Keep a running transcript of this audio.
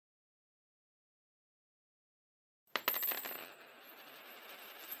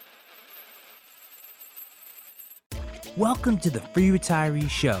Welcome to the Free Retiree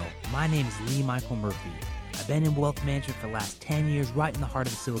Show. My name is Lee Michael Murphy. I've been in wealth management for the last 10 years, right in the heart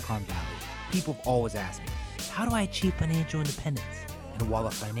of the Silicon Valley. People have always asked me, how do I achieve financial independence? And while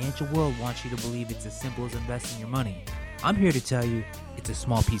the financial world wants you to believe it's as simple as investing your money, I'm here to tell you it's a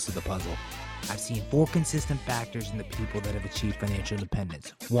small piece of the puzzle. I've seen 4 consistent factors in the people that have achieved financial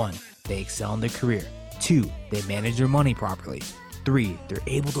independence. 1, they excel in their career. 2, they manage their money properly. 3, they're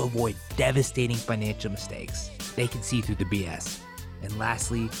able to avoid devastating financial mistakes. They can see through the BS. And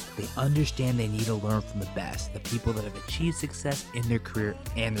lastly, they understand they need to learn from the best, the people that have achieved success in their career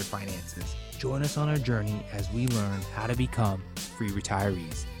and their finances. Join us on our journey as we learn how to become free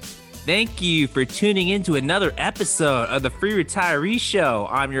retirees. Thank you for tuning in to another episode of the Free Retiree Show.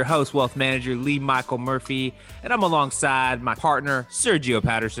 I'm your host, Wealth Manager Lee Michael Murphy, and I'm alongside my partner, Sergio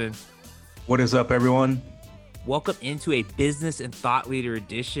Patterson. What is up, everyone? Welcome into a business and thought leader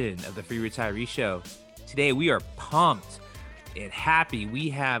edition of the Free Retiree Show. Today, we are pumped and happy. We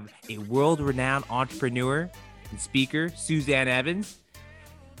have a world-renowned entrepreneur and speaker, Suzanne Evans.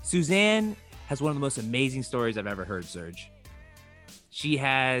 Suzanne has one of the most amazing stories I've ever heard, Serge. She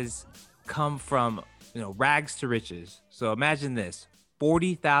has come from, rags to riches. So imagine this,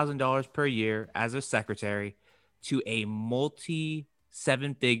 $40,000 per year as a secretary to a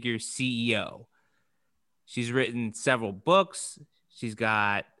multi-7-figure CEO. She's written several books. She's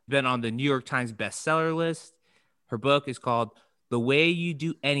been on the New York Times bestseller list. Her book is called The Way You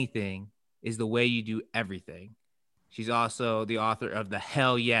Do Anything is the Way You Do Everything. She's also the author of the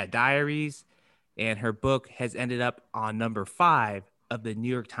Hell Yeah Diaries, and her book has ended up on number 5 of the New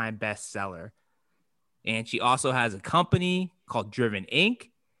York Times bestseller. And she also has a company called Driven Inc.,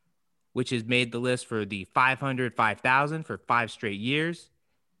 which has made the list for the 500,000 for 5 straight years.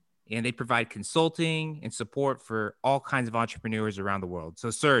 And they provide consulting and support for all kinds of entrepreneurs around the world. So,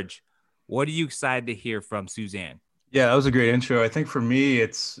 Serge, what are you excited to hear from Suzanne? Yeah, that was a great intro. I think for me,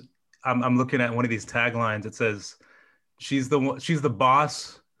 I'm looking at one of these taglines. It says, she's the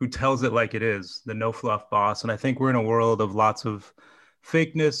boss who tells it like it is, the no fluff boss. And I think we're in a world of lots of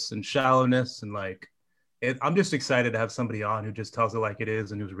fakeness and shallowness. And I'm just excited to have somebody on who just tells it like it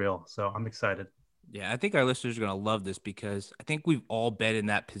is and who's real. So I'm excited. Yeah, I think our listeners are going to love this because I think we've all been in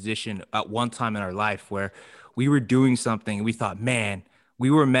that position at one time in our life where we were doing something and we thought, man, we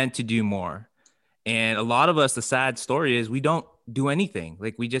were meant to do more. And a lot of us, the sad story is we don't do anything.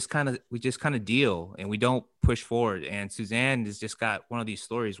 Like we just kind of deal and we don't push forward. And Suzanne has just got one of these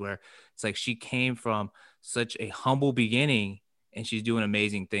stories where it's like she came from such a humble beginning and she's doing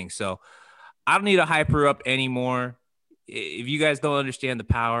amazing things. So I don't need to hype her up anymore. If you guys don't understand the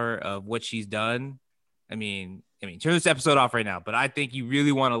power of what she's done, I mean, turn this episode off right now, but I think you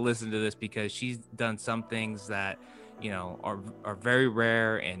really want to listen to this because she's done some things that, are very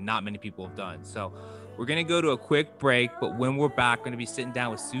rare and not many people have done. So we're going to go to a quick break, but when we're back, we're going to be sitting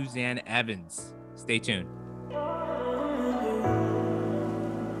down with Suzanne Evans. Stay tuned.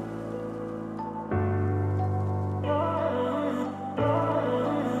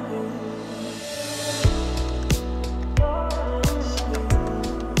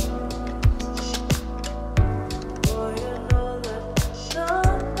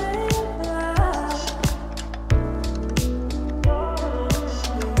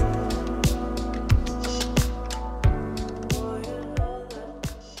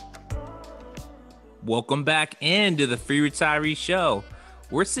 Welcome back into the Free Retiree Show.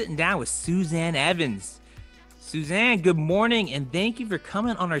 We're sitting down with Suzanne Evans. Suzanne, good morning, and thank you for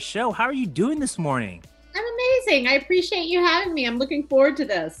coming on our show. How are you doing this morning? I'm amazing. I appreciate you having me. I'm looking forward to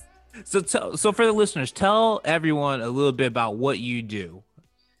this. So for the listeners, tell everyone a little bit about what you do.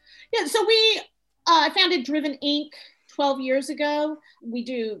 Yeah, so we founded Driven Inc. 12 years ago. We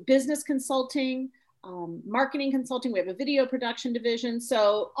do business consulting, marketing consulting. We have a video production division.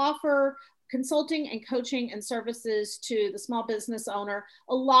 So offer consulting and coaching and services to the small business owner.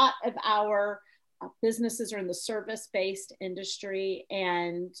 A lot of our businesses are in the service-based industry,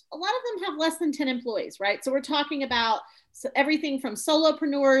 and a lot of them have less than 10 employees, right? So we're talking about everything from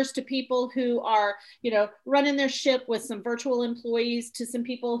solopreneurs to people who are, running their ship with some virtual employees to some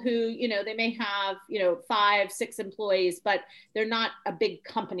people who, they may have, 5, 6 employees, but they're not a big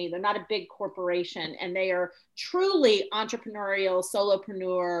company. They're not a big corporation, and they are truly entrepreneurial,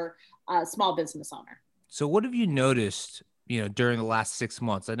 solopreneur, small business owner. So what have you noticed, during the last 6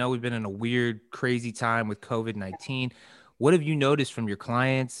 months? I know we've been in a weird, crazy time with COVID-19. What have you noticed from your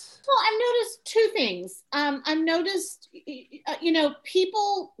clients? Well, I've noticed 2 things. I've noticed,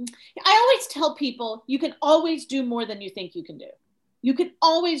 people, I always tell people, you can always do more than you think you can do. You can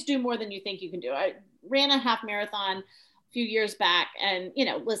always do more than you think you can do. I ran a half marathon few years back. And,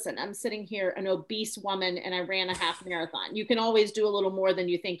 listen, I'm sitting here, an obese woman, and I ran a half marathon. You can always do a little more than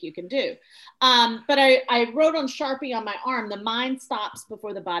you think you can do. But I wrote on Sharpie on my arm, the mind stops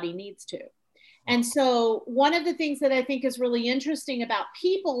before the body needs to. And so one of the things that I think is really interesting about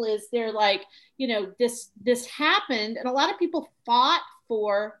people is they're like, this happened, and a lot of people fought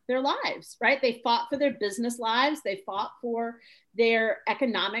for their lives, right? They fought for their business lives. They fought for their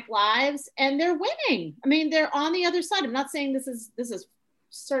economic lives, and they're winning. I mean, they're on the other side. I'm not saying this is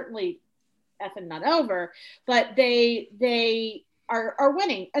certainly effing not over, but they are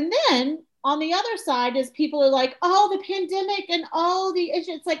winning. And then on the other side is people are like, oh, the pandemic and all the issues.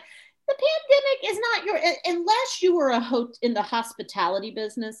 It's like, the pandemic is not unless you were in the hospitality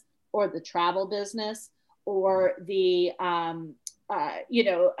business or the travel business or the,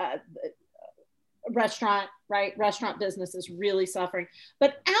 restaurant, right? Restaurant business is really suffering.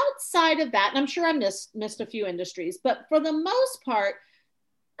 But outside of that, and I'm sure I missed a few industries, but for the most part,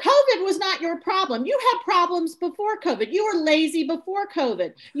 COVID was not your problem. You had problems before COVID. You were lazy before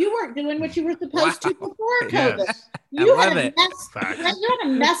COVID. You weren't doing what you were supposed to before COVID. Yes. You had a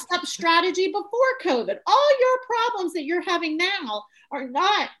messed up strategy before COVID. All your problems that you're having now are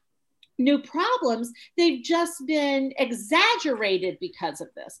not new problems. They've just been exaggerated because of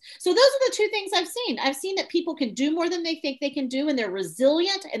this. So those are the two things I've seen. I've seen that people can do more than they think they can do, and they're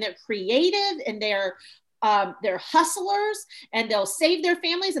resilient and they're creative and they're hustlers, and they'll save their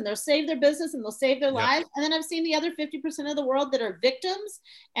families and they'll save their business and they'll save their lives. And then I've seen the other 50% of the world that are victims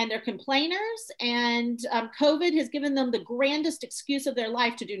and they're complainers, and COVID has given them the grandest excuse of their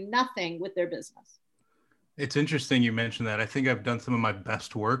life to do nothing with their business. It's interesting you mentioned that. I think I've done some of my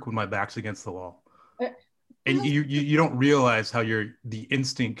best work when my back's against the wall. And you don't realize how the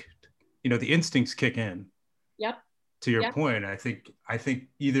instincts kick in. Yep. To your point, I think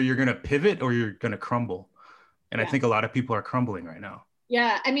either you're going to pivot or you're going to crumble. And I think a lot of people are crumbling right now.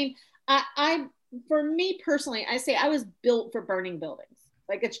 Yeah. I mean, I for me personally, I say I was built for burning buildings.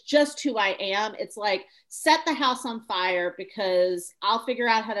 Like, it's just who I am. It's like, set the house on fire because I'll figure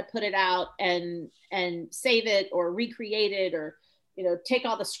out how to put it out and save it or recreate it, or, take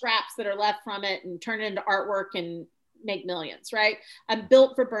all the scraps that are left from it and turn it into artwork and make millions, right? I'm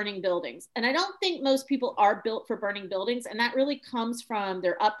built for burning buildings. And I don't think most people are built for burning buildings. And that really comes from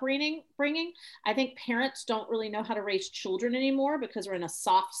their upbringing. I think parents don't really know how to raise children anymore because we're in a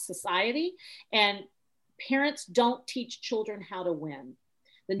soft society, and parents don't teach children how to win.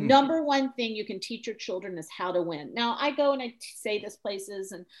 The number one thing you can teach your children is how to win. Now, I go and I say this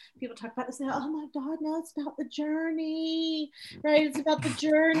places, and people talk about this, and oh my God, no, it's about the journey, right? It's about the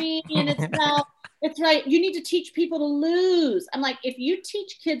journey, and it's right. You need to teach people to lose. I'm like, if you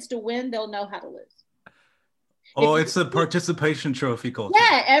teach kids to win, they'll know how to lose. Oh, it's a participation trophy culture.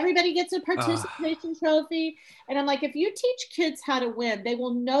 Yeah, everybody gets a participation trophy. And I'm like, if you teach kids how to win, they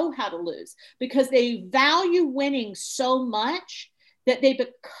will know how to lose, because they value winning so much that they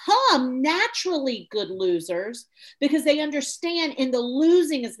become naturally good losers, because they understand in the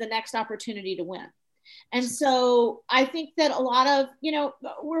losing is the next opportunity to win. And so I think that a lot of,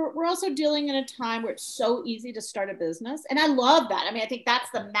 we're also dealing in a time where it's so easy to start a business. And I love that. I mean, I think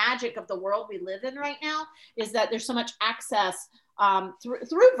that's the magic of the world we live in right now, is that there's so much access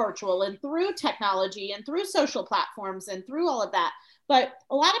through virtual and through technology and through social platforms and through all of that. But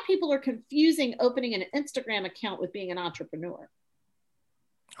a lot of people are confusing opening an Instagram account with being an entrepreneur.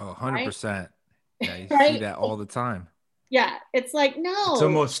 Oh, 100%. Right? Yeah, you right? see that all the time. Yeah, it's like, no. It's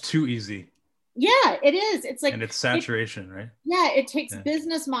almost too easy. Yeah, it is. It's like, and it's saturation, right? Yeah, it takes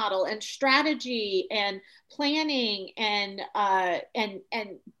business model and strategy and planning and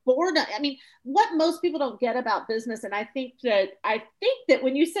boredom. I mean, what most people don't get about business, and I think that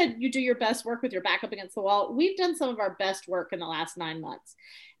when you said you do your best work with your back up against the wall, we've done some of our best work in the last 9 months.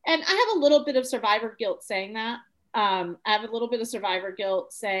 And I have a little bit of survivor guilt saying that. I have a little bit of survivor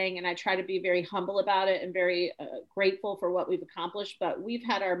guilt saying, and I try to be very humble about it and very grateful for what we've accomplished, but we've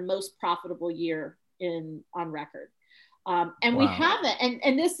had our most profitable year on record. And we haven't,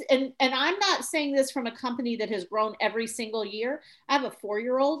 and I'm not saying this from a company that has grown every single year. I have a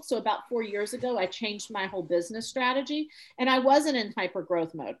 4-year-old. So about 4 years ago, I changed my whole business strategy, and I wasn't in hyper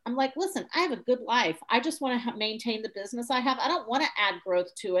growth mode. I'm like, listen, I have a good life. I just want to maintain the business I have. I don't want to add growth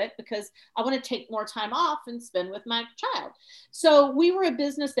to it because I want to take more time off and spend with my child. So we were a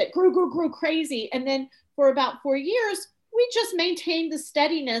business that grew crazy. And then for about 4 years, we just maintained the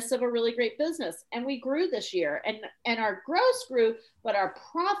steadiness of a really great business, and we grew this year, and our gross grew, but our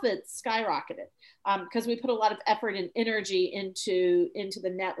profits skyrocketed because we put a lot of effort and energy into the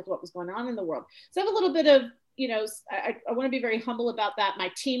net with what was going on in the world. So I have a little bit of I want to be very humble about that.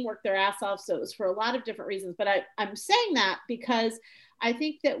 My team worked their ass off. So it was for a lot of different reasons, but I'm saying that because I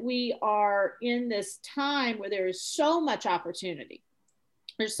think that we are in this time where there is so much opportunity.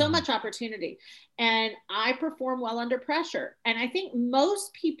 There's so much opportunity, and I perform well under pressure. And I think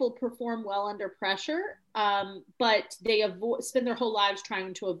most people perform well under pressure, but they spend their whole lives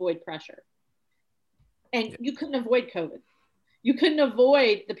trying to avoid pressure. And you couldn't avoid COVID. You couldn't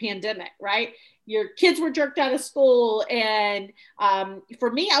avoid the pandemic, right? Your kids were jerked out of school. And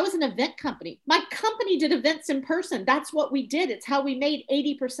for me, I was an event company. My company did events in person. That's what we did. It's how we made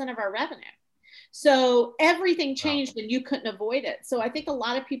 80% of our revenue. So everything changed and you couldn't avoid it. So I think a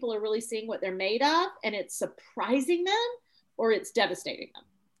lot of people are really seeing what they're made of, and it's surprising them or it's devastating them.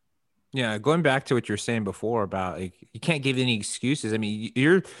 Yeah. Going back to what you were saying before about like, you can't give any excuses. I mean,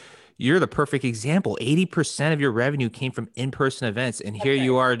 you're the perfect example. 80% of your revenue came from in-person events. And here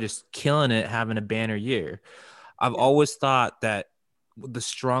you are just killing it, having a banner year. I've always thought that the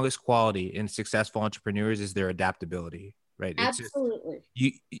strongest quality in successful entrepreneurs is their adaptability, right? Absolutely.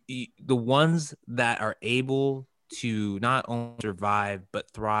 It's just, the ones that are able to not only survive, but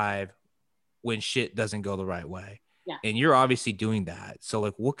thrive when shit doesn't go the right way. Yeah. And you're obviously doing that. So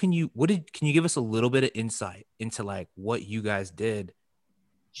like, can you give us a little bit of insight into like what you guys did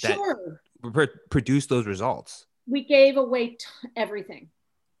that produce those results? We gave away everything.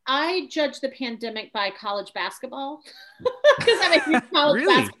 I judge the pandemic by college basketball because I'm a huge college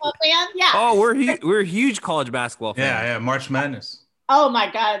basketball fan. Yeah. Oh, we're huge college basketball fans. Yeah, March Madness. Oh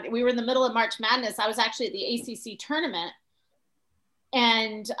my God. We were in the middle of March Madness. I was actually at the ACC tournament,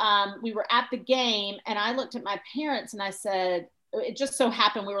 and we were at the game, and I looked at my parents and I said, it just so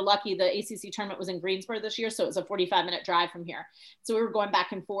happened we were lucky the ACC tournament was in Greensboro this year, so it was a 45-minute drive from here. So we were going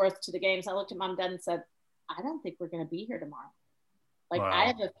back and forth to the games. I looked at mom and dad and said, I don't think we're going to be here tomorrow. Like, I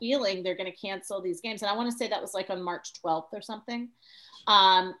have a feeling they're going to cancel these games. And I want to say that was like on March 12th or something.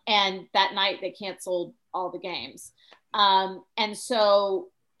 And that night they canceled all the games. And so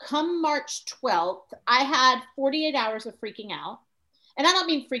come March 12th, I had 48 hours of freaking out. And I don't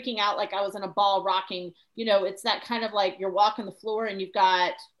mean freaking out like I was in a ball rocking, it's that kind of like you're walking the floor and you've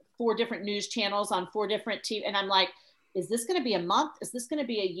got 4 different news channels on 4 different TV. And I'm like, is this going to be a month? Is this going to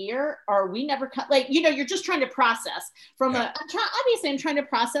be a year? Or we never cut, like, you're just trying to process from obviously I'm trying to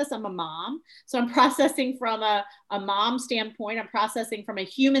process. I'm a mom. So I'm processing from a mom standpoint. I'm processing from a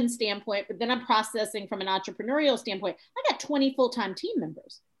human standpoint, but then I'm processing from an entrepreneurial standpoint. I got 20 full-time team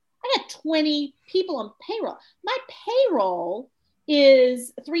members. I got 20 people on payroll. My payroll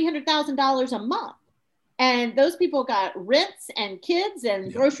is $300,000 a month. And those people got rents and kids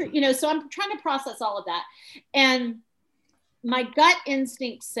and grocery, so I'm trying to process all of that. And my gut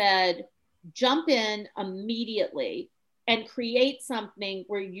instinct said, jump in immediately and create something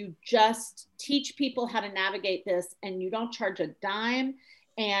where you just teach people how to navigate this, and you don't charge a dime,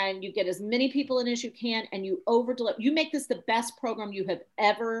 and you get as many people in as you can, and you over-deliver. You make this the best program you have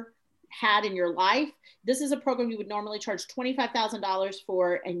ever had in your life. This is a program you would normally charge $25,000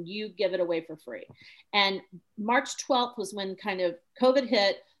 for, and you give it away for free. And March 12th was when kind of COVID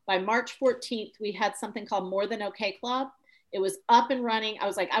hit. By March 14th, we had something called More Than Okay Club. It was up and running. I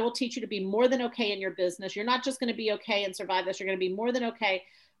was like, I will teach you to be more than okay in your business. You're not just going to be okay and survive this. You're going to be more than okay.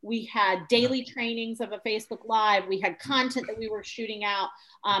 We had daily trainings of a Facebook Live. We had content that we were shooting out.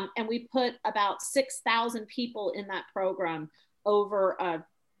 And we put about 6,000 people in that program over a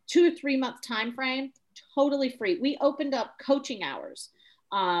 2 or 3 month time frame, totally free. We opened up coaching hours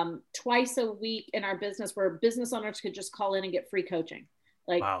twice a week in our business where business owners could just call in and get free coaching.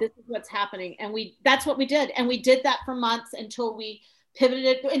 Like, this is what's happening. And that's what we did. And we did that for months until we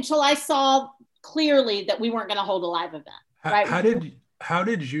pivoted, until I saw clearly that we weren't going to hold a live event. Right? How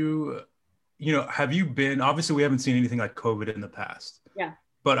did you, have you been, obviously we haven't seen anything like COVID in the past. Yeah.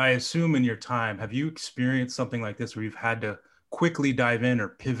 But I assume in your time, have you experienced something like this where you've had to quickly dive in or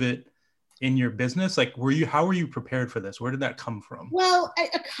pivot in your business? Like, how were you prepared for this? Where did that come from? Well,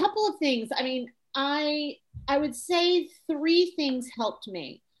 a couple of things. I mean, I would say 3 things helped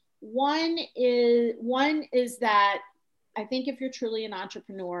me. One is that I think if you're truly an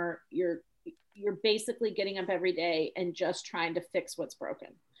entrepreneur, you're basically getting up every day and just trying to fix what's broken,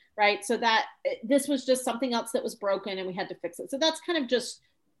 right? So that this was just something else that was broken and we had to fix it. So that's kind of just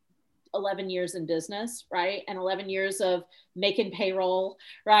 11 years in business, right? And 11 years of making payroll,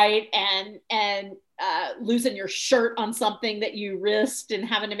 right? And losing your shirt on something that you risked and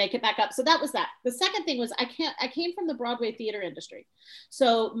having to make it back up. So that was that. The second thing was I came from the Broadway theater industry.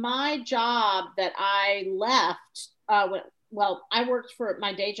 So my job that I left well, I worked for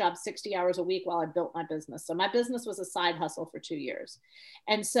my day job 60 hours a week while I built my business. So my business was a side hustle for 2 years.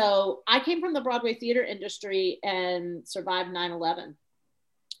 And so I came from the Broadway theater industry and survived 9/11.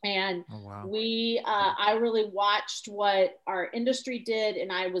 And Oh, wow. I really watched what our industry did,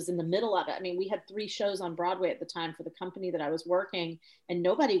 and I was in the middle of it. I mean, we had 3 shows on Broadway at the time for the company that I was working, and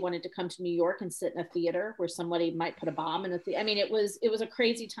nobody wanted to come to New York and sit in a theater where somebody might put a bomb in a theater. I mean, it was a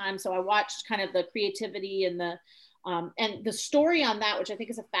crazy time. So I watched kind of the creativity and the story on that, which I think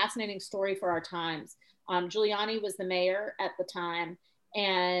is a fascinating story for our times. Giuliani was the mayor at the time,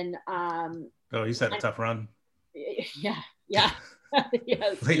 and he's had a tough run. Yeah. Yes.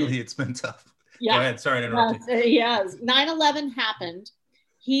 Lately, it's been tough. Yeah. Go ahead. Sorry to interrupt you. Yes. 9/11 happened.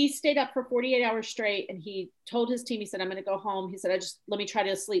 He stayed up for 48 hours straight, and he told his team, he said, I'm going to go home. He said, let me try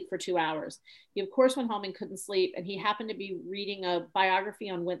to sleep for 2 hours. He, of course, went home and couldn't sleep. And he happened to be reading a biography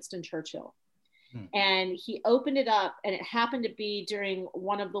on Winston Churchill. And he opened it up, and it happened to be during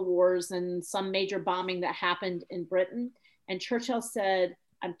one of the wars and some major bombing that happened in Britain. And Churchill said,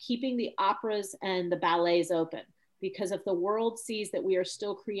 I'm keeping the operas and the ballets open, because if the world sees that we are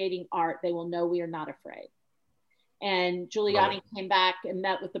still creating art, they will know we are not afraid. And Giuliani came back and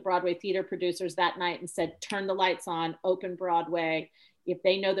met with the Broadway theater producers that night and said, turn the lights on, open Broadway. If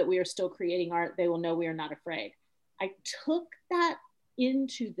they know that we are still creating art, they will know we are not afraid. I took that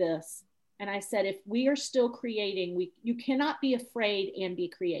into this, and I said, if we are still creating, you cannot be afraid and be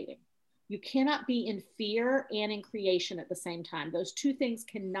creating. You cannot be in fear and in creation at the same time. Those two things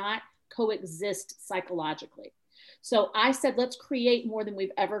cannot coexist psychologically. So I said, let's create more than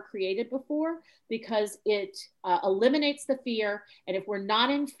we've ever created before, because it eliminates the fear. And if we're not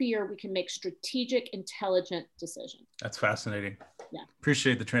in fear, we can make strategic, intelligent decisions. That's fascinating. Yeah.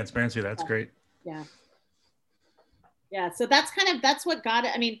 Appreciate the transparency. That's great. Yeah. So that's what got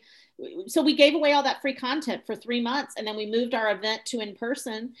it. I mean, so we gave away all that free content for 3 months, and then we moved our event to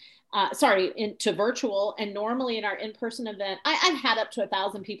to virtual. And normally in our in-person event, I've had up to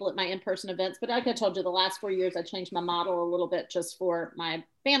 1,000 people at my in-person events, but like I told you, the last 4 years, I changed my model a little bit just for my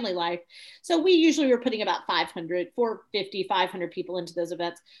family life. So we usually were putting about 450, 500 people into those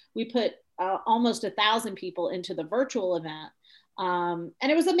events. We put almost 1,000 people into the virtual event. And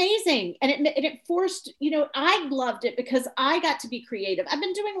it was amazing. And it forced, I loved it because I got to be creative. I've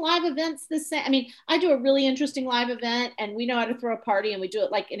been doing live events I do a really interesting live event, and we know how to throw a party, and we do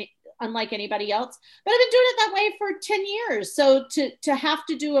it unlike anybody else, but I've been doing it that way for 10 years. So to have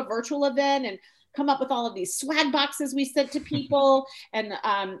to do a virtual event and come up with all of these swag boxes we sent to people. And,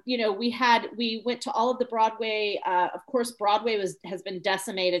 we went to all of the Broadway, of course, Broadway has been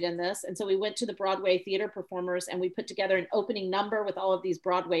decimated in this. And so we went to the Broadway theater performers, and we put together an opening number with all of these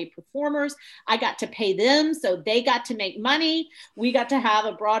Broadway performers. I got to pay them, so they got to make money. We got to have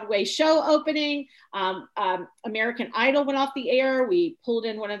a Broadway show opening. American Idol went off the air. We pulled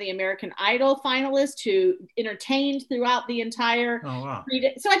in one of the American Idol finalists who entertained throughout the entire. Oh, wow.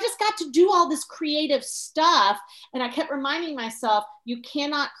 So I just got to do all this creative stuff. And I kept reminding myself, you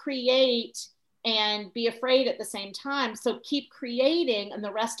cannot create and be afraid at the same time. So keep creating, and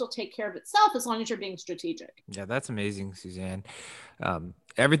the rest will take care of itself as long as you're being strategic. Yeah, that's amazing, Suzanne.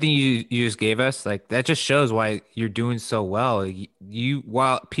 Everything you just gave us, like, that just shows why you're doing so well.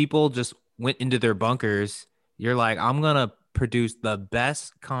 While people just went into their bunkers, you're like, I'm going to produce the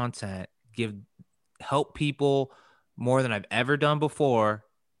best content, help people more than I've ever done before.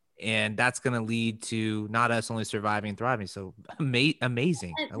 And that's going to lead to not us only surviving and thriving. So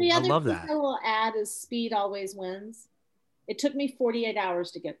amazing. I love that. The other thing I will add is speed always wins. It took me 48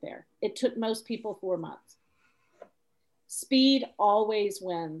 hours to get there. It took most people 4 months. Speed always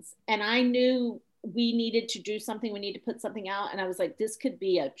wins. And I knew we needed to do something. We need to put something out. And I was like, this could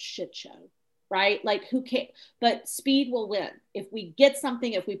be a shit show, right? Like, who cares? But speed will win. If we get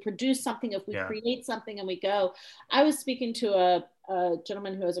something, if we produce something, if we create something and we go. I was speaking to a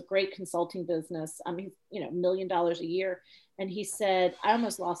gentleman who has a great consulting business. I mean, $1 million a year. And he said, I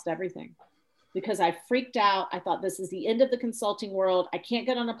almost lost everything because I freaked out. I thought, this is the end of the consulting world. I can't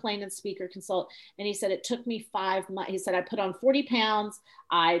get on a plane and speak or consult. And he said, it took me 5 months. He said, I put on 40 pounds.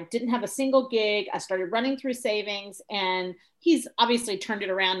 I didn't have a single gig. I started running through savings, and he's obviously turned it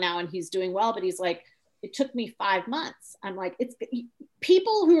around now and he's doing well, but he's like, it took me 5 months. I'm like, it's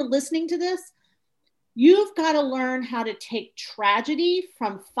people who are listening to this, you've got to learn how to take tragedy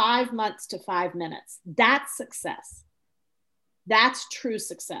from 5 months to 5 minutes. That's success. That's true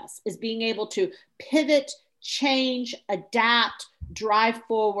success, is being able to pivot, change, adapt, drive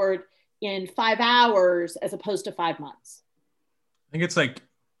forward in 5 hours as opposed to 5 months. I think it's like,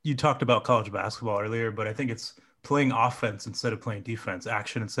 you talked about college basketball earlier, but I think it's playing offense instead of playing defense,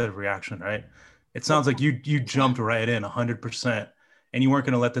 action instead of reaction, right? It sounds like you jumped right in 100%, and you weren't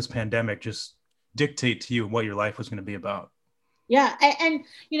going to let this pandemic just dictate to you what your life was going to be about. Yeah. And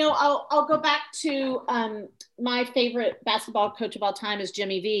I'll go back to my favorite basketball coach of all time is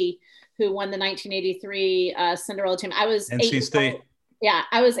Jimmy V, who won the 1983 Cinderella team. I was NC State. Yeah,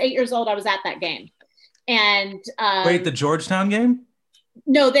 I was 8 years old. I was at that game. And wait, the Georgetown game?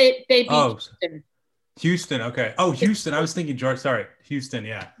 No, they beat Houston. Houston, okay. Oh, Houston. I was thinking George. Sorry, Houston.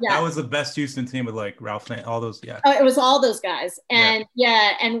 Yeah, that was the best Houston team with like Ralph, all those. Yeah. Oh, it was all those guys, and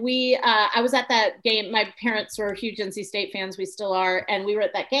and we. I was at that game. My parents were huge NC State fans. We still are, and we were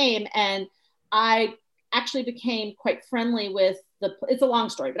at that game, and I actually became quite friendly with the. It's a long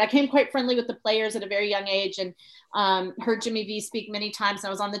story, but I became quite friendly with the players at a very young age, and heard Jimmy V speak many times. And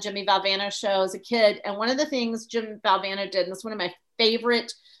I was on the Jimmy Valvano show as a kid, and one of the things Jim Valvano did, and it's one of my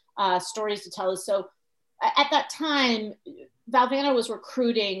favorite stories to tell, is so. At that time, Valvano was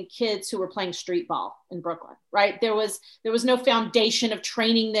recruiting kids who were playing street ball in Brooklyn, right? There was no foundation of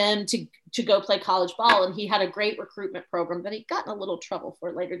training them to go play college ball. And he had a great recruitment program that he got in a little trouble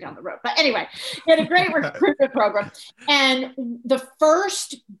for later down the road. But anyway, he had a great recruitment program. And the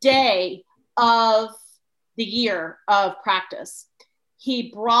first day of the year of practice,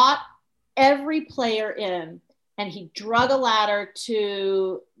 he brought every player in, and he drug a ladder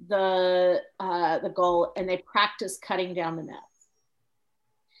to the goal, and they practiced cutting down the nets.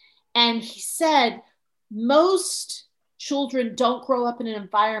 And he said, most children don't grow up in an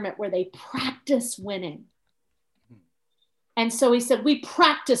environment where they practice winning. And so he said, we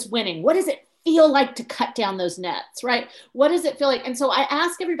practice winning. What does it feel like to cut down those nets, right? What does it feel like? And so I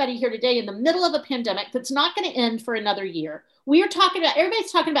ask everybody here today, in the middle of a pandemic that's not going to end for another year,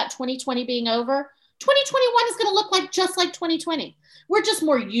 everybody's talking about 2020 being over. 2021 is going to look like just like 2020. We're just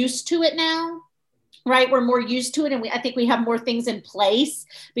more used to it now, right? We're more used to it. And I think we have more things in place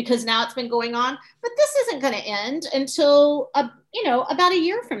because now it's been going on, but this isn't going to end until, about a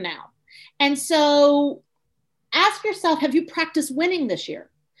year from now. And so ask yourself, have you practiced winning this year?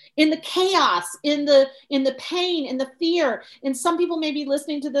 In the chaos, in the pain, in the fear. And some people may be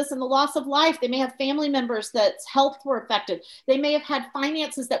listening to this in the loss of life. They may have family members that's health were affected. They may have had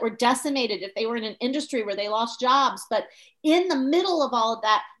finances that were decimated if they were in an industry where they lost jobs. But in the middle of all of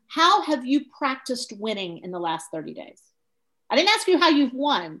that, how have you practiced winning in the last 30 days? I didn't ask you how you've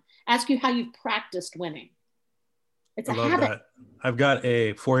won. I ask you how you've practiced winning. It's a habit. That. I've got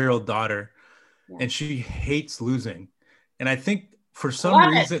a 4-year-old daughter, and she hates losing. And I think for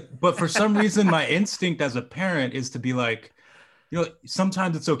some reason, my instinct as a parent is to be like,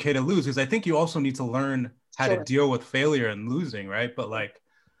 sometimes it's okay to lose, because I think you also need to learn how to deal with failure and losing, right? But like,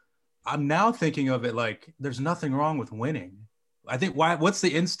 I'm now thinking of it like, there's nothing wrong with winning. I think what's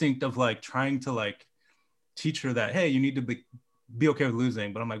the instinct of like trying to like teach her that, hey, you need to be okay with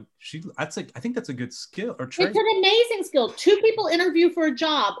losing? But I'm like, I think that's a good skill or trait. It's an amazing skill. 2 people interview for a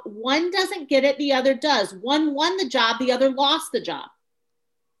job. One doesn't get it, the other does. One won the job, the other lost the job.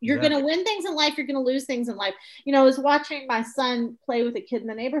 You're going to win things in life. You're going to lose things in life. I was watching my son play with a kid in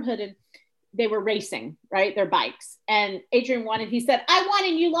the neighborhood, and they were racing, right? Their bikes. And Adrian won, and he said, I won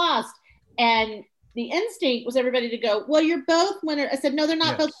and you lost. And the instinct was everybody to go, well, you're both winners. I said, no, they're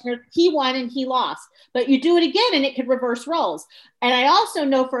not both winners. He won and he lost. But you do it again and it could reverse roles. And I also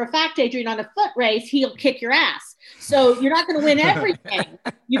know for a fact, Adrian, on a foot race, he'll kick your ass. So you're not going to win everything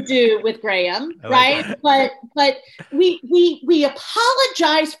you do with Graham, right? But we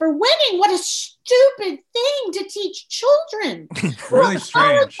apologize for winning. What a stupid thing to teach children. Really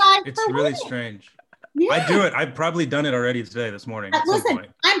strange. It's really strange. Yeah. I do it. I've probably done it already this morning. Listen,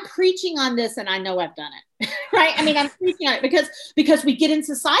 I'm preaching on this, and I know I've done it, right? I mean, I'm preaching on it because we get in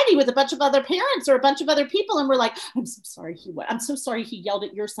society with a bunch of other parents or a bunch of other people, and we're like, I'm so sorry he won. I'm so sorry he yelled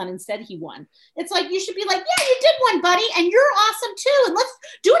at your son and said he won. It's like, you should be like, yeah, you did win, buddy, and you're awesome too, and let's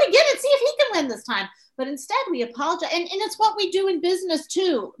do it again and see if he can win this time. But instead we apologize. And it's what we do in business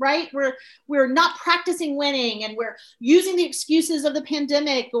too, right? We're not practicing winning, and we're using the excuses of the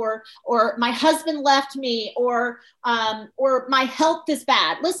pandemic or my husband left me or my health is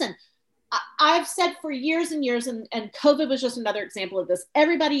bad. Listen, I've said for years and years, and COVID was just another example of this.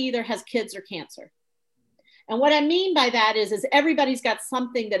 Everybody either has kids or cancer. And what I mean by that is everybody's got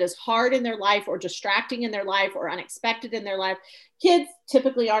something that is hard in their life or distracting in their life or unexpected in their life. Kids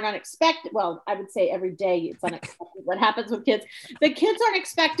typically aren't unexpected. Well, I would say every day it's unexpected what happens with kids. The kids aren't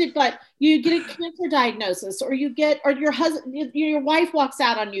expected, but you get a cancer diagnosis, or your husband, your wife walks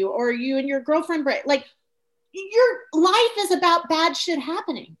out on you, or you and your girlfriend break. Like, your life is about bad shit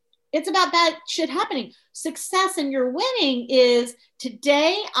happening. It's about bad shit happening. Success and your winning is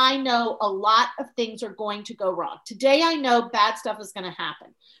today I know a lot of things are going to go wrong. Today I know bad stuff is going to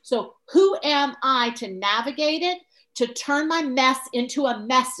happen. So who am I to navigate it, to turn my mess into a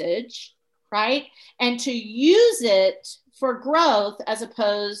message, right? And to use it for growth as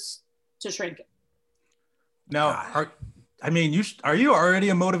opposed to shrinking. Now, are you already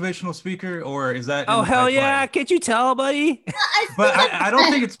a motivational speaker, or is that? Oh, hell yeah. Can't you tell, buddy? But I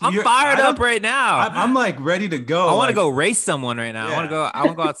don't think it's. I'm fired up right now. I'm like ready to go. I want to go race someone right now. Yeah. I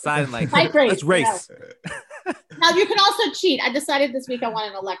want to go outside and like, let's race. Yeah. Now you can also cheat. I decided this week I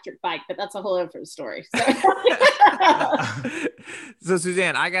want an electric bike, but that's a whole other story. So, so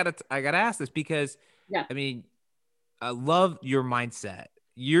Suzanne, I gotta ask this because I mean, I love your mindset.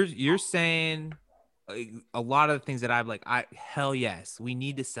 You're saying a lot of the things that hell yes, we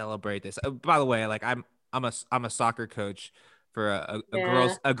need to celebrate this. By the way, like I'm a soccer coach for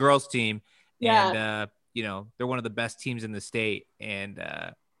a girls team, and you know, they're one of the best teams in the state, and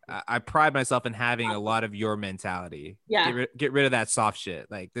I pride myself in having a lot of your mentality. Get rid of that soft shit.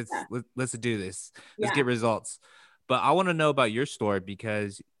 Like let's do this. Let's get results. But I want to know about your story,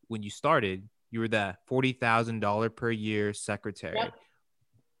 because when you started, you were the $40,000 per year secretary. Yep.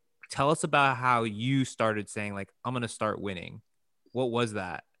 Tell us about how you started saying, like, I'm going to start winning. What was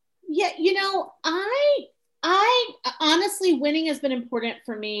that? Yeah, you know, I honestly, winning has been important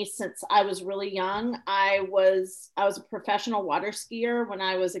for me since I was really young. I was a professional water skier when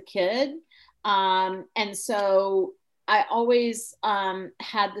I was a kid. And so I always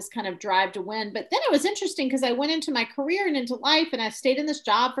had this kind of drive to win. But then it was interesting because I went into my career and into life, and I stayed in this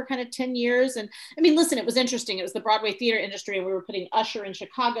job for kind of 10 years. And I mean, listen, it was interesting. It was the Broadway theater industry, and we were putting Usher in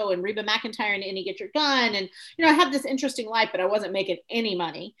Chicago and Reba McEntire in Any Get Your Gun. And, you know, I had this interesting life, but I wasn't making any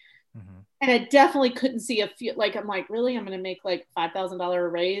money. Mm-hmm. And I definitely couldn't see I'm like, really, I'm going to make like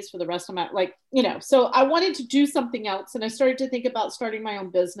 $5,000 raise for the rest of my, like, you know, so I wanted to do something else. And I started to think about starting my own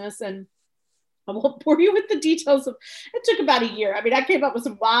business, and I won't bore you with the details of it. Took about a year. I mean, I came up with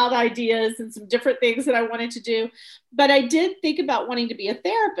some wild ideas and some different things that I wanted to do, but I did think about wanting to be a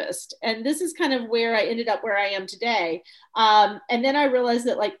therapist. And this is kind of where I ended up where I am today. And then I realized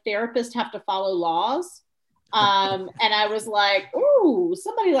that like therapists have to follow laws. And I was like, ooh,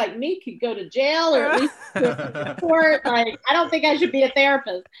 somebody like me could go to jail or at least to court. Like, I don't think I should be a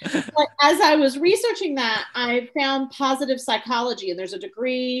therapist. But as I was researching that, I found positive psychology, and there's a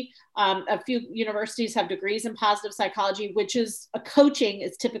degree. A few universities have degrees in positive psychology, which is coaching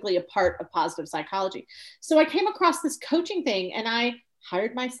is typically a part of positive psychology. So I came across this coaching thing, and I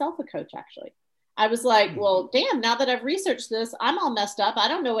hired myself a coach, actually. I was like, well, damn, now that I've researched this, I'm all messed up. I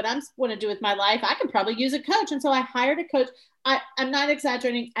don't know what I'm going to do with my life. I could probably use a coach. And so I hired a coach. I'm not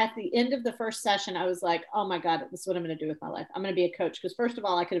exaggerating. At the end of the first session, I was like, oh my God, this is what I'm going to do with my life. I'm going to be a coach. Because first of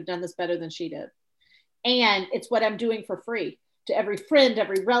all, I could have done this better than she did. And it's what I'm doing for free to every friend,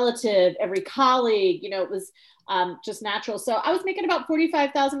 every relative, every colleague. You know, it was just natural. So I was making about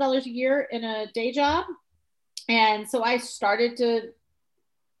 $45,000 a year in a day job. And so I started to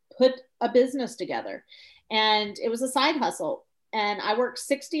put a business together, and it was a side hustle. And I worked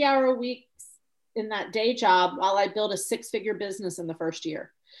 60-hour weeks in that day job while I built a 6-figure business in the first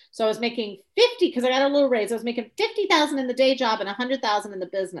year. So I was making 50 because I got a little raise. I was making 50,000 in the day job and 100,000 in the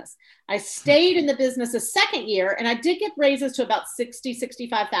business. I stayed in the business a second year, and I did get raises to about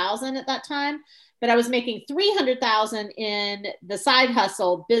 65,000 at that time, but I was making 300,000 in the side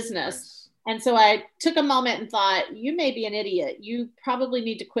hustle business. And so I took a moment and thought, you may be an idiot. You probably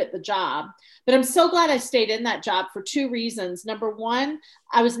need to quit the job. But I'm so glad I stayed in that job for 2 reasons. Number one,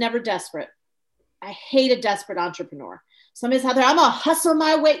 I was never desperate. I hate a desperate entrepreneur. Somebody's out there, I'm gonna hustle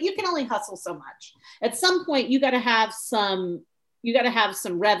my way. You can only hustle so much. At some point, you got to have some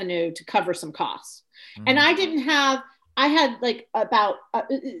revenue to cover some costs. Mm-hmm. And I had like about,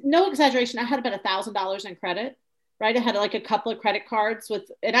 no exaggeration, I had about $1,000 in credit. Right. I had like a couple of credit cards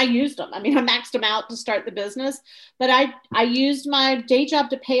and I used them. I mean, I maxed them out to start the business, but I used my day job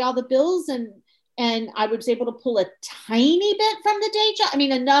to pay all the bills, and I was able to pull a tiny bit from the day job. I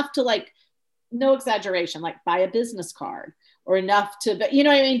mean, enough to, like, no exaggeration, like buy a business card, or enough to, but you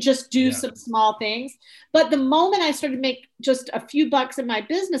know what I mean? Just do some small things. But the moment I started to make just a few bucks in my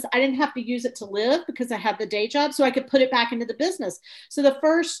business, I didn't have to use it to live because I had the day job, so I could put it back into the business. So the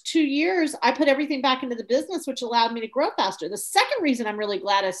first 2 years, I put everything back into the business, which allowed me to grow faster. The second reason I'm really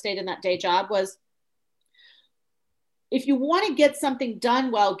glad I stayed in that day job was, if you want to get something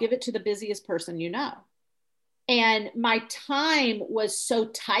done well, give it to the busiest person you know. And my time was so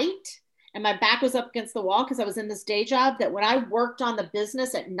tight, and my back was up against the wall because I was in this day job, that when I worked on the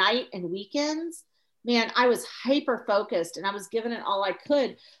business at night and weekends, man, I was hyper focused and I was giving it all I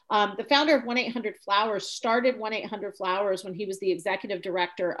could. The founder of 1-800-Flowers started 1-800-Flowers when he was the executive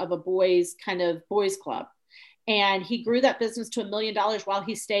director of a boys club. And he grew that business to $1 million while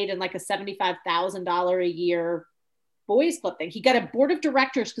he stayed in like a $75,000 a year boys club thing. He got a board of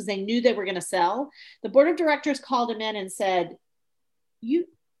directors because they knew they were going to sell. The board of directors called him in and said, you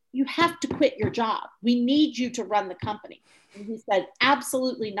have to quit your job. We need you to run the company. And he said,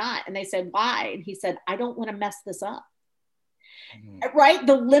 absolutely not. And they said, why? And he said, I don't want to mess this up. Right?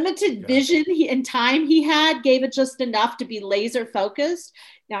 The limited vision and time he had gave it just enough to be laser focused.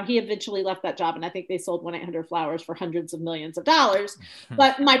 Now he eventually left that job and I think they sold 1-800-Flowers for hundreds of millions of dollars.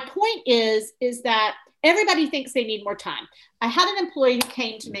 But my point is that everybody thinks they need more time. I had an employee who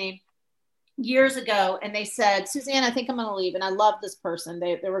came to me years ago and they said, Suzanne, I think I'm going to leave. And I love this person.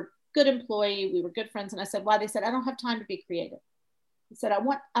 They were a good employee. We were good friends. And I said, why? They said, I don't have time to be creative. He said, I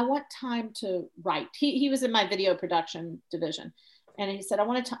want time to write. He was in my video production division. And he said, I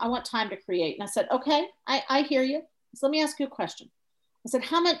want time to create. And I said, okay, I hear you. So let me ask you a question. I said,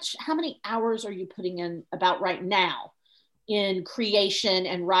 how many hours are you putting in about right now in creation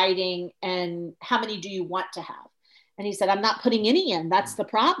and writing? And how many do you want to have? And he said, I'm not putting any in. That's the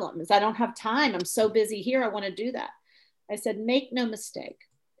problem, is I don't have time. I'm so busy here. I want to do that. I said, make no mistake.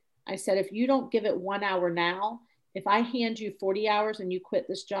 I said, if you don't give it 1 hour now, if I hand you 40 hours and you quit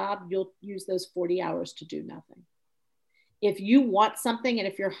this job, you'll use those 40 hours to do nothing. If you want something and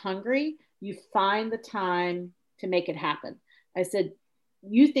if you're hungry, you find the time to make it happen. I said,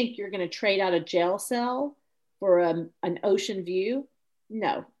 you think you're going to trade out a jail cell for an ocean view?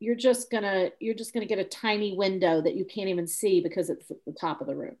 No, you're just gonna get a tiny window that you can't even see because it's at the top of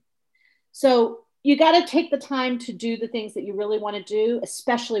the room. So you got to take the time to do the things that you really want to do,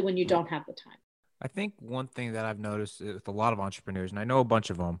 especially when you don't have the time. I think one thing that I've noticed with a lot of entrepreneurs, and I know a bunch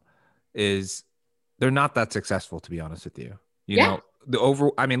of them, is they're not that successful, to be honest with you. You know,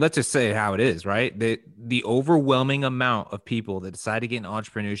 let's just say how it is, right? The overwhelming amount of people that decide to get in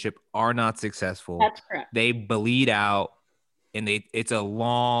entrepreneurship are not successful. That's correct. They bleed out and it's a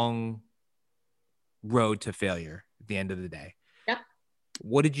long road to failure at the end of the day. Yep.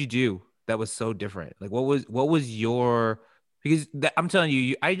 What did you do that was so different? Like what was your, because I'm telling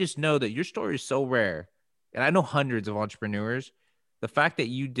you, I just know that your story is so rare. And I know hundreds of entrepreneurs. The fact that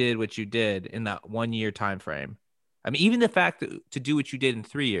you did what you did in that 1 year time frame, I mean, even the fact that to do what you did in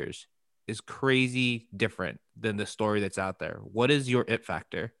 3 years is crazy different than the story that's out there. What is your it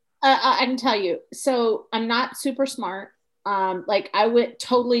factor? I can tell you. So I'm not super smart. I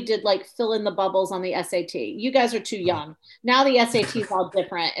totally did like fill in the bubbles on the SAT. You guys are too young. Now the SAT is all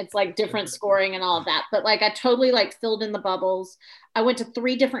different. It's like different scoring and all of that. But like I totally like filled in the bubbles. I went to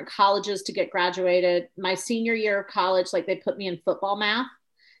 3 different colleges to get graduated. My senior year of college, like they put me in football math.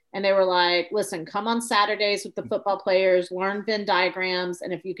 And they were like, listen, come on Saturdays with the football players, learn Venn diagrams.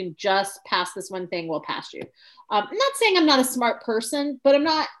 And if you can just pass this one thing, we'll pass you. I'm not saying I'm not a smart person, but I'm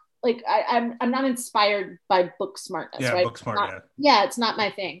not like, I'm not inspired by book smartness, right? Book smart, it's not my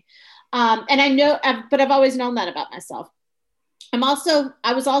thing. And I know, but I've always known that about myself. I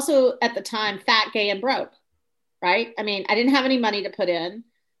was also at the time fat, gay, and broke, right? I mean, I didn't have any money to put in.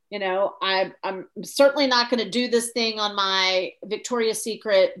 You know, I'm certainly not going to do this thing on my Victoria's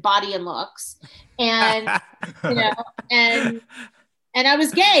Secret body and looks. And, you know, and I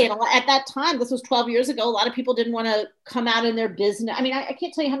was gay. And at that time, this was 12 years ago, a lot of people didn't want to come out in their business. I mean, I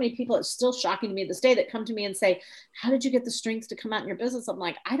can't tell you how many people, it's still shocking to me this day, that come to me and say, how did you get the strength to come out in your business? I'm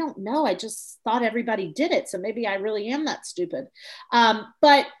like, I don't know. I just thought everybody did it. So maybe I really am that stupid.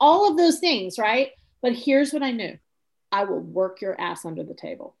 But all of those things, right? But here's what I knew. I will work your ass under the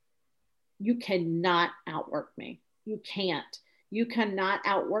table. You cannot outwork me. You can't. You cannot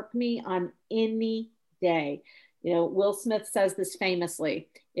outwork me on any day. You know, Will Smith says this famously,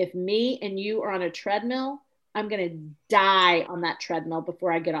 if me and you are on a treadmill, I'm going to die on that treadmill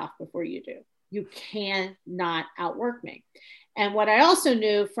before I get off before you do. You cannot outwork me. And what I also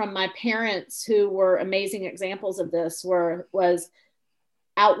knew from my parents, who were amazing examples of this, was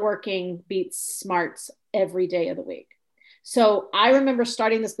outworking beats smarts every day of the week. So I remember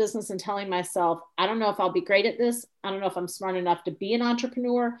starting this business and telling myself, I don't know if I'll be great at this. I don't know if I'm smart enough to be an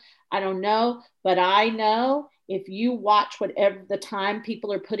entrepreneur. I don't know, but I know if you watch whatever the time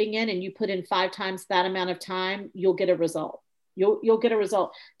people are putting in and you put in 5 times that amount of time, you'll get a result. You'll get a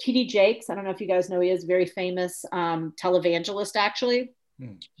result. TD Jakes, I don't know if you guys know, he is a very famous televangelist, actually.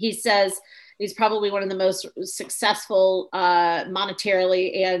 He says he's probably one of the most successful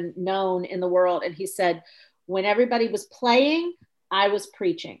monetarily and known in the world. And he said, when everybody was playing, I was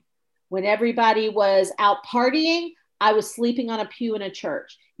preaching. When everybody was out partying, I was sleeping on a pew in a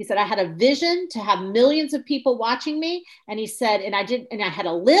church. He said, I had a vision to have millions of people watching me. And he said, and I had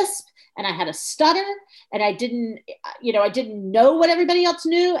a lisp and I had a stutter and I didn't know what everybody else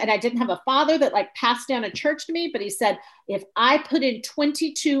knew. And I didn't have a father that like passed down a church to me. But he said, if I put in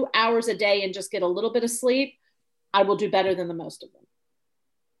 22 hours a day and just get a little bit of sleep, I will do better than the most of them.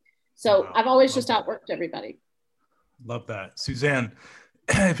 So wow, I've always just outworked everybody. Love that. Suzanne,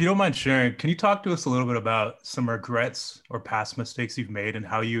 if you don't mind sharing, can you talk to us a little bit about some regrets or past mistakes you've made and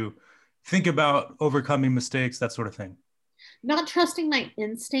how you think about overcoming mistakes, that sort of thing? Not trusting my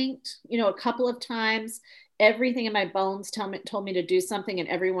instinct. A couple of times, everything in my bones told me to do something and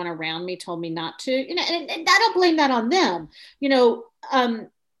everyone around me told me not to, and I don't blame that on them.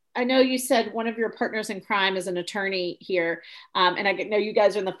 I know you said one of your partners in crime is an attorney here. And I know you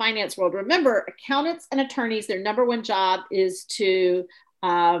guys are in the finance world. Remember, accountants and attorneys, their number one job is to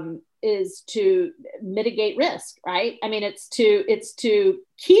mitigate risk, right? I mean, it's to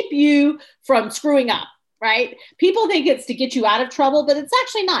keep you from screwing up, right? People think it's to get you out of trouble, but it's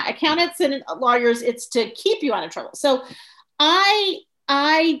actually not. Accountants and lawyers, it's to keep you out of trouble. So I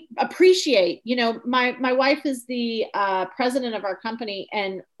appreciate, my wife is the president of our company,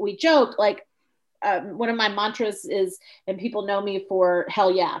 and we joke like, one of my mantras is, and people know me for hell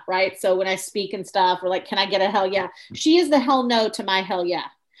yeah, right? So when I speak and stuff, we're like, can I get a hell yeah? She is the hell no to my hell yeah,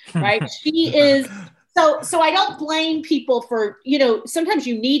 right? She is. So I don't blame people for, sometimes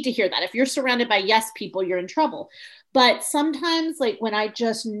you need to hear that. If you're surrounded by yes people, you're in trouble. But sometimes like when I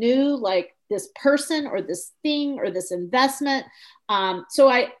just knew like this person or this thing or this investment. So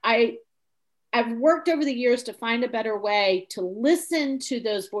I've worked over the years to find a better way to listen to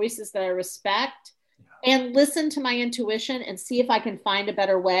those voices that I respect and listen to my intuition and see if I can find a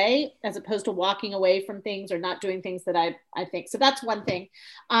better way as opposed to walking away from things or not doing things that I think. So that's one thing.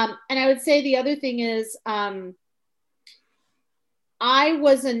 And I would say the other thing is I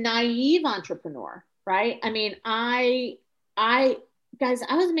was a naive entrepreneur, right? I mean, guys,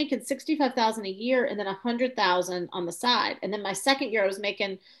 I was making $65,000 a year and then $100,000 on the side. And then my second year I was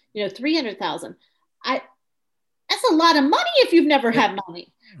making, $300,000. That's a lot of money if you've never had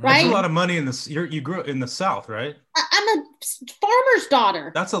money, right? That's a lot of money you grew up in the South, right? I'm a farmer's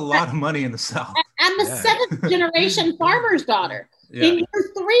daughter. That's a lot of money in the South. I'm a seventh generation farmer's daughter. Yeah. In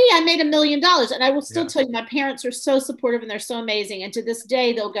year 3, I made $1 million. And I will still tell you, my parents are so supportive and they're so amazing. And to this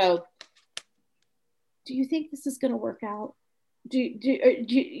day, they'll go, do you think this is going to work out? Do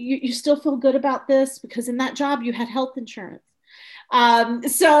you still feel good about this? Because in that job, you had health insurance.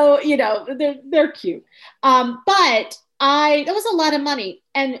 So, they're cute. But that was a lot of money.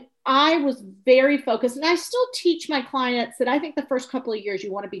 And I was very focused. And I still teach my clients that I think the first couple of years,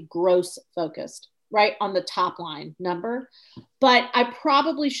 you want to be gross focused, right? On the top line number. But I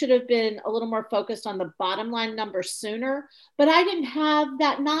probably should have been a little more focused on the bottom line number sooner, but I didn't have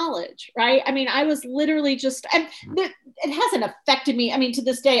that knowledge, right? I mean, I was literally just, and it hasn't affected me. I mean, to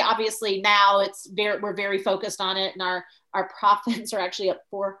this day, obviously now we're very focused on it, and our profits are actually up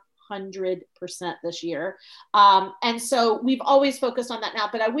 400% this year. And so we've always focused on that now,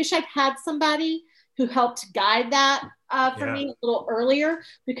 but I wish I'd had somebody who helped guide that for me a little earlier,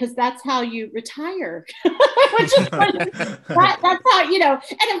 because that's how you retire. Which is that's how,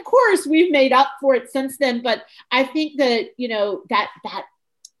 and of course we've made up for it since then. But I think that, that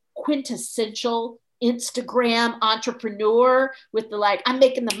quintessential Instagram entrepreneur with the, like, I'm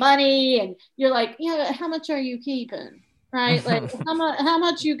making the money, and you're like, how much are you keeping? Right? Like how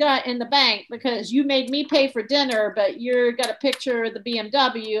much you got in the bank, because you made me pay for dinner, but you got a picture of the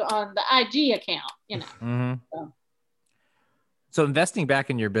BMW on the IG account, Mm-hmm. So investing back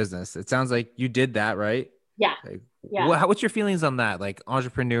in your business, it sounds like you did that, right? Yeah. Like, yeah. What's your feelings on that? Like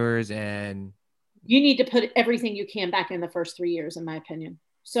entrepreneurs, and you need to put everything you can back in the first 3 years, in my opinion.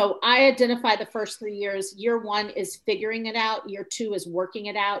 So I identify the first 3 years. Year 1 is figuring it out. Year 2 is working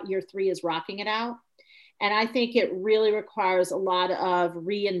it out. Year 3 is rocking it out. And I think it really requires a lot of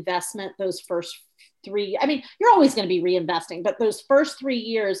reinvestment those first 3. I mean, you're always going to be reinvesting, but those first 3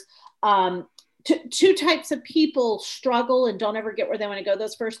 years, two types of people struggle and don't ever get where they want to go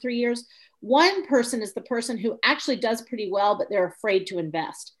those first 3 years. One person is the person who actually does pretty well, but they're afraid to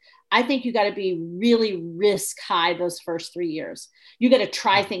invest. I think you got to be really risk high those first 3 years. You got to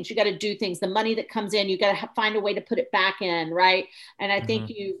try things. You got to do things. The money that comes in, you got to find a way to put it back in, right? And I think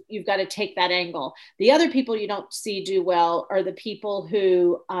you've got to take that angle. The other people you don't see do well are the people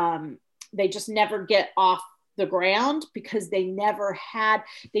who they just never get off the ground because they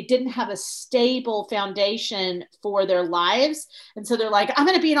didn't have a stable foundation for their lives. And so they're like, I'm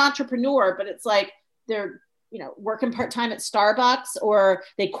going to be an entrepreneur, but it's like they're working part-time at Starbucks, or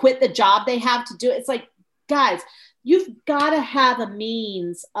they quit the job they have to do it. It's like, guys, you've got to have a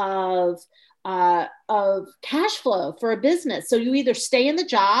means of cash flow for a business. So you either stay in the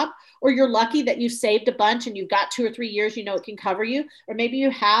job, or you're lucky that you saved a bunch and you've got 2 or 3 years, you know, it can cover you. Or maybe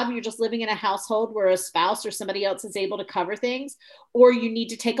you're just living in a household where a spouse or somebody else is able to cover things, or you need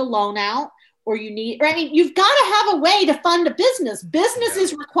to take a loan out, or you've got to have a way to fund a business.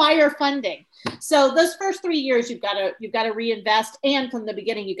 Businesses require funding. So those first 3 years, you've got to reinvest. And from the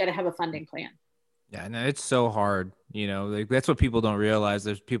beginning, you've got to have a funding plan. Yeah, no, it's so hard. You know, like that's what people don't realize.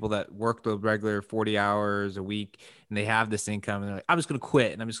 There's people that work the regular 40 hours a week and they have this income and they're like, I'm just going to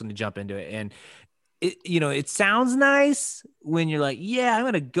quit and I'm just going to jump into it. And it sounds nice when you're like, yeah, I'm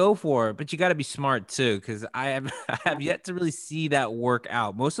going to go for it, but you got to be smart too. Cause I have yet to really see that work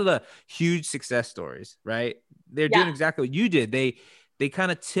out. Most of the huge success stories, right? They're doing exactly what you did. They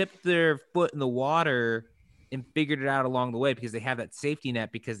kind of tipped their foot in the water and figured it out along the way because they have that safety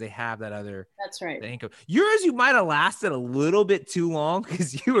net, because they have that other. That's right. Income. Yours, you might have lasted a little bit too long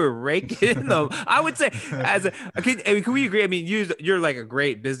because you were raking them. I would say, can we agree? I mean, you're like a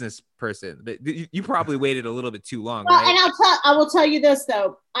great business person, but you probably waited a little bit too long. Well, right? And I will tell you this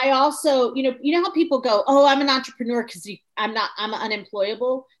though. I also, you know how people go, oh, I'm an entrepreneur because I'm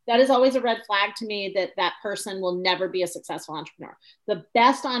unemployable. That is always a red flag to me that person will never be a successful entrepreneur. The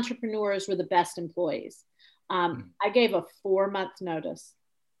best entrepreneurs were the best employees. I gave a 4-month notice.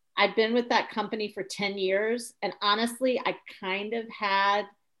 I'd been with that company for 10 years. And honestly, I kind of had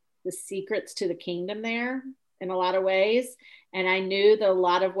the secrets to the kingdom there in a lot of ways. And I knew that a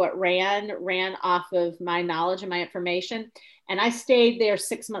lot of what ran off of my knowledge and my information. And I stayed there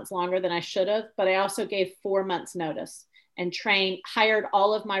 6 months longer than I should have, but I also gave 4 months notice and hired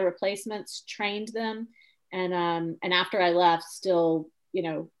all of my replacements, trained them. And after I left, still,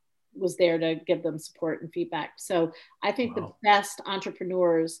 was there to give them support and feedback. So I think the best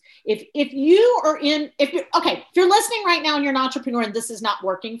entrepreneurs, if you're listening right now and you're an entrepreneur and this is not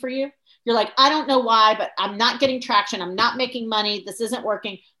working for you, you're like, I don't know why, but I'm not getting traction. I'm not making money. This isn't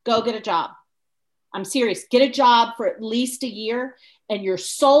working. Go get a job. I'm serious. Get a job for at least a year. And your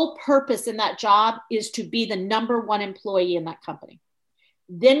sole purpose in that job is to be the number one employee in that company.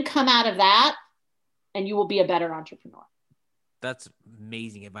 Then come out of that and you will be a better entrepreneur. That's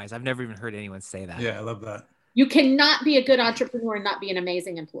amazing advice. I've never even heard anyone say that. Yeah, I love that. You cannot be a good entrepreneur and not be an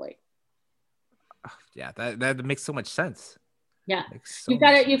amazing employee. Yeah, that makes so much sense. Yeah, you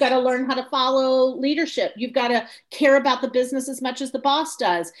got to learn how to follow leadership. You've got to care about the business as much as the boss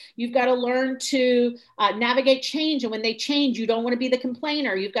does. You've got to learn to navigate change, and when they change, you don't want to be the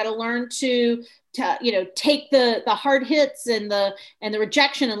complainer. You've got to learn to take the hard hits and the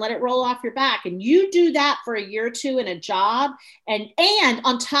rejection and let it roll off your back. And you do that for a year or two in a job, and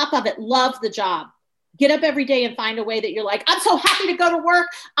on top of it, love the job. Get up every day and find a way that you're like, I'm so happy to go to work.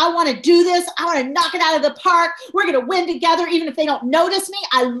 I want to do this. I want to knock it out of the park. We're going to win together, even if they don't notice me.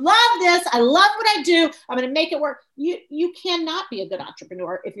 I love this. I love what I do. I'm going to make it work. You cannot be a good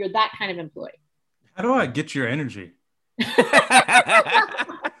entrepreneur if you're that kind of employee. How do I get your energy?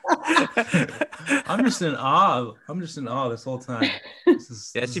 I'm just in awe this whole time.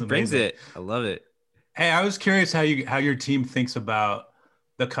 She brings it. I love it. Hey, I was curious how your team thinks about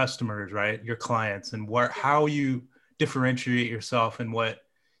the customers, right? Your clients, and how you differentiate yourself in what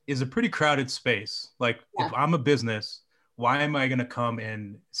is a pretty crowded space. Like if I'm a business, why am I going to come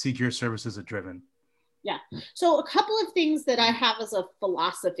and seek your services at Driven? Yeah. So a couple of things that I have as a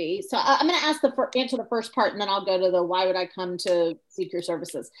philosophy. So I'm going to answer the first part, and then I'll go to the why would I come to seek your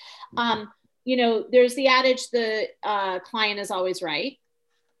services. There's the adage, the client is always right.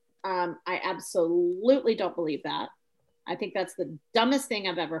 I absolutely don't believe that. I think that's the dumbest thing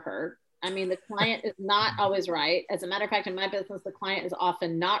I've ever heard. I mean, the client is not always right. As a matter of fact, in my business, the client is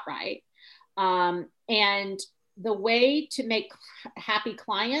often not right. And the way to make happy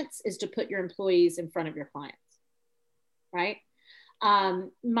clients is to put your employees in front of your clients, right?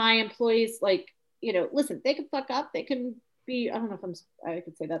 My employees, listen, they can fuck up. They can be, I don't know if I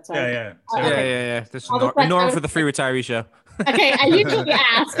could say that. Sorry. Yeah. Yeah. This is norm for the free retiree show. Okay. I usually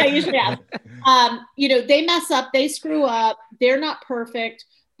ask. They mess up, they screw up. They're not perfect,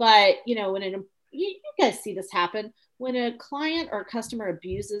 but when you guys see this happen, when a client or a customer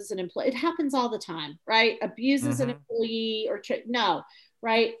abuses an employee, it happens all the time, right? Abuses an employee no,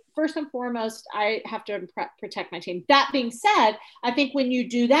 right? First and foremost, I have to protect my team. That being said, I think when you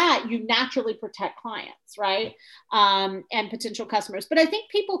do that, you naturally protect clients, right? And potential customers. But I think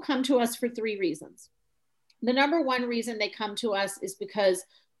people come to us for 3 reasons. The number one reason they come to us is because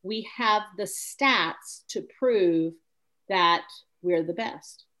we have the stats to prove that we're the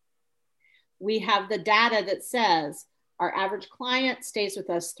best. We have the data that says our average client stays with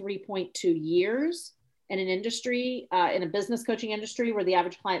us 3.2 years in an industry, in a business coaching industry where the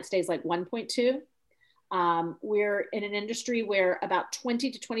average client stays like 1.2. We're in an industry where about 20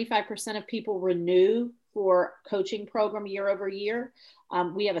 to 25% of people renew for coaching program year over year.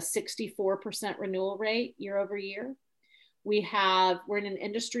 We have a 64% renewal rate year over year. We're in an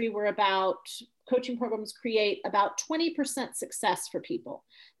industry where about coaching programs create about 20% success for people.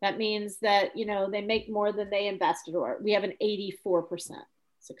 That means that, they make more than they invested, or we have an 84%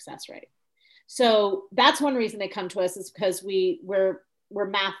 success rate. So that's one reason they come to us, is because we're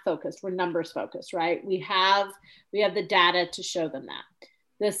math focused, we're numbers focused, right? We have the data to show them that.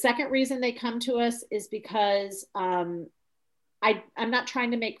 The second reason they come to us is because I'm not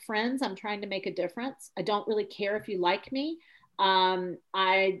trying to make friends. I'm trying to make a difference. I don't really care if you like me.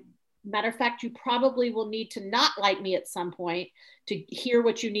 Matter of fact, you probably will need to not like me at some point to hear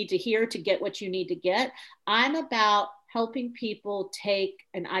what you need to hear, to get what you need to get. I'm about helping people take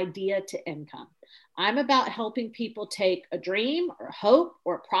an idea to income. I'm about helping people take a dream or hope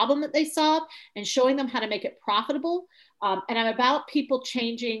or a problem that they solve and showing them how to make it profitable. And I'm about people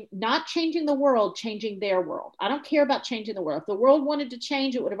not changing the world, changing their world. I don't care about changing the world. If the world wanted to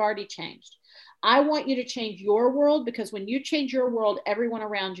change, it would have already changed. I want you to change your world, because when you change your world, everyone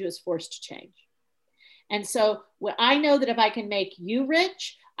around you is forced to change. And so I know that if I can make you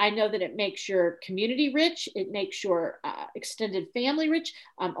rich, I know that it makes your community rich. It makes your extended family rich.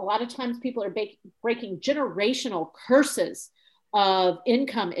 A lot of times people are breaking generational curses of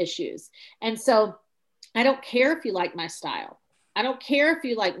income issues. And so I don't care if you like my style. I don't care if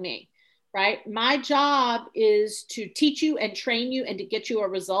you like me, right? My job is to teach you and train you and to get you a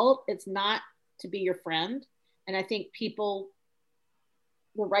result. It's not to be your friend. And I think the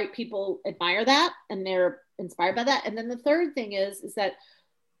right people admire that and they're inspired by that. And then the third thing is that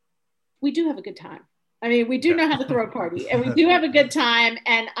we do have a good time. I mean, we do know how to throw a party, and we do have a good time.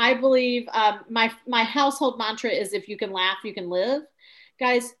 And I believe my household mantra is, if you can laugh, you can live.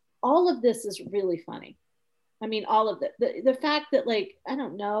 Guys, all of this is really funny. I mean, all of it. The fact that, like, I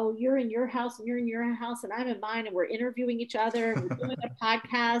don't know, you're in your house and you're in your house and I'm in mine, and we're interviewing each other and we're doing a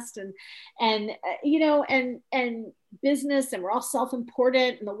podcast and business, and we're all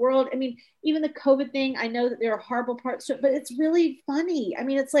self-important in the world. I mean, even the COVID thing, I know that there are horrible parts to it, but it's really funny. I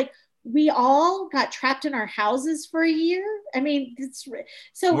mean, it's like, we all got trapped in our houses for a year. I mean,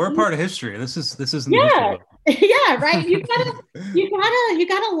 so we're a part of history. This isn't yeah, yeah, right. You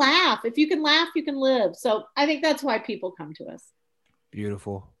gotta laugh. If you can laugh, you can live. So I think that's why people come to us.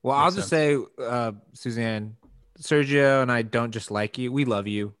 Beautiful. Well, I'll just say, Suzanne, Sergio and I don't just like you. We love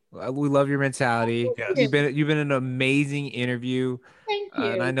you. We love your mentality. Yes. You've been an amazing interview. Thank you.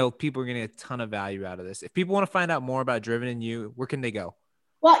 And I know people are getting a ton of value out of this. If people want to find out more about Driven and you, where can they go?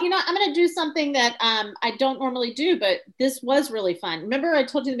 Well, I'm going to do something that I don't normally do, but this was really fun. Remember, I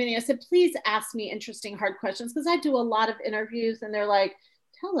told you in the beginning, I said, please ask me interesting, hard questions, because I do a lot of interviews and they're like,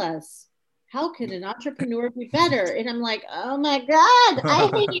 tell us, how can an entrepreneur be better? And I'm like, oh my God, I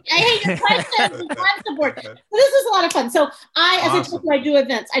hate your questions. Across the board. So this is a lot of fun. So I told you, I do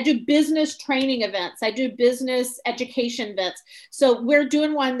events. I do business training events. I do business education events. So we're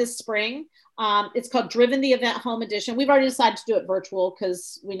doing one this spring. It's called Driven the Event Home Edition. We've already decided to do it virtual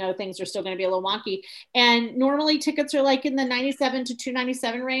because we know things are still going to be a little wonky. And normally tickets are like in the $97 to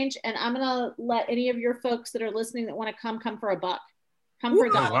 $297 range. And I'm going to let any of your folks that are listening that want to come for $1. Come for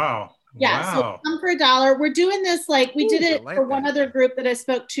 $1. Wow. Yeah. Wow. So come for $1. We're doing this, like we did it for one other group that I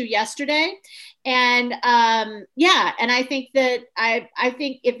spoke to yesterday. And and I think that I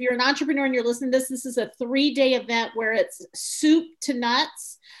think if you're an entrepreneur and you're listening to this is a 3-day event where it's soup to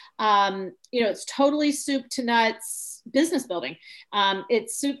nuts. It's totally soup to nuts business building.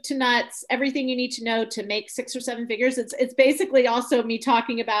 It's soup to nuts, everything you need to know to make 6 or 7 figures. It's basically also me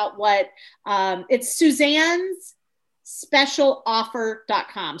talking about what it's Suzanne's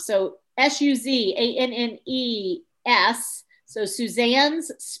specialoffer.com. So SUZANNES. So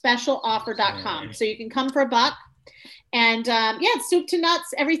Suzanne's specialoffer.com. So you can come for $1. And it's soup to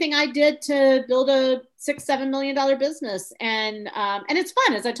nuts, everything I did to build a $6-7 million business. And it's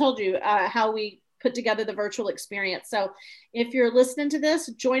fun, as I told you, how we put together the virtual experience. So if you're listening to this,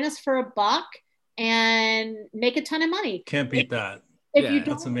 join us for $1 and make a ton of money. Can't beat that. If you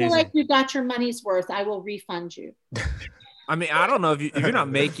don't feel like you got your money's worth, I will refund you. I mean, I don't know if you're not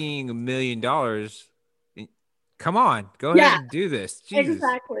making $1 million. Come on, go ahead and do this. Jesus.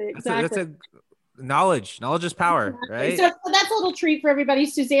 Exactly. That's a knowledge is power, right? So that's a little treat for everybody.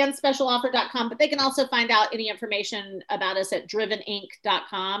 SuzanneSpecialOffer.com, but they can also find out any information about us at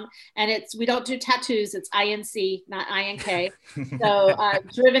driveninc.com. And we don't do tattoos, it's INC, not INK. So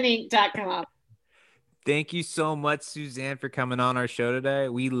driveninc.com. Thank you so much, Suzanne, for coming on our show today.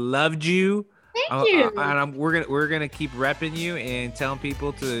 We loved you. Thank you. And we're gonna keep repping you and telling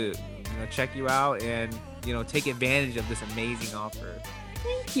people to check you out and take advantage of this amazing offer.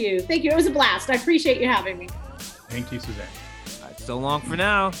 Thank you. It was a blast. I appreciate you having me. Thank you, Suzanne. All right, so long for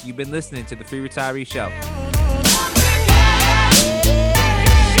now. You've been listening to the Free Retiree Show.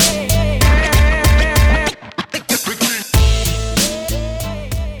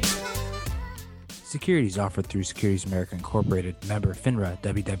 Securities offered through Securities America Incorporated, member FINRA,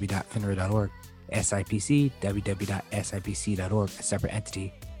 www.finra.org, SIPC, www.sipc.org, a separate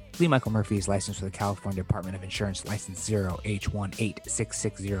entity. Lee Michael Murphy is licensed with the California Department of Insurance, license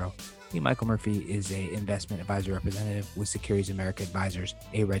 0H18660. Lee Michael Murphy is an investment advisor representative with Securities America Advisors,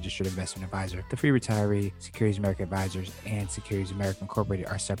 a registered investment advisor. The Free Retiree, Securities America Advisors, and Securities America Incorporated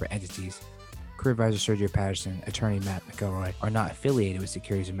are separate entities. Career advisor Sergio Patterson, attorney Matt McElroy are not affiliated with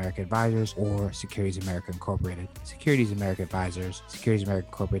Securities America Advisors or Securities America Incorporated. Securities America Advisors, Securities America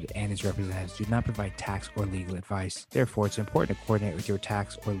Incorporated, and its representatives do not provide tax or legal advice. Therefore, it's important to coordinate with your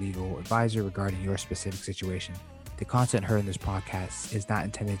tax or legal advisor regarding your specific situation. The content heard in this podcast is not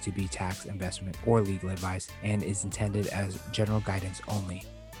intended to be tax, investment, or legal advice and is intended as general guidance only.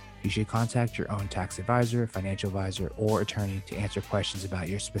 You should contact your own tax advisor, financial advisor, or attorney to answer questions about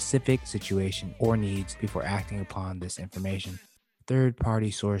your specific situation or needs before acting upon this information.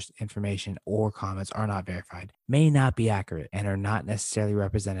 Third-party sourced information or comments are not verified, may not be accurate, and are not necessarily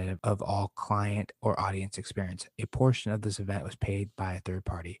representative of all client or audience experience. A portion of this event was paid by a third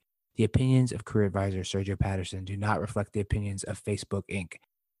party. The opinions of career advisor Sergio Patterson do not reflect the opinions of Facebook Inc.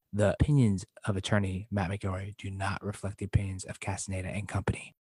 The opinions of attorney Matt McElroy do not reflect the opinions of Castaneda and Company.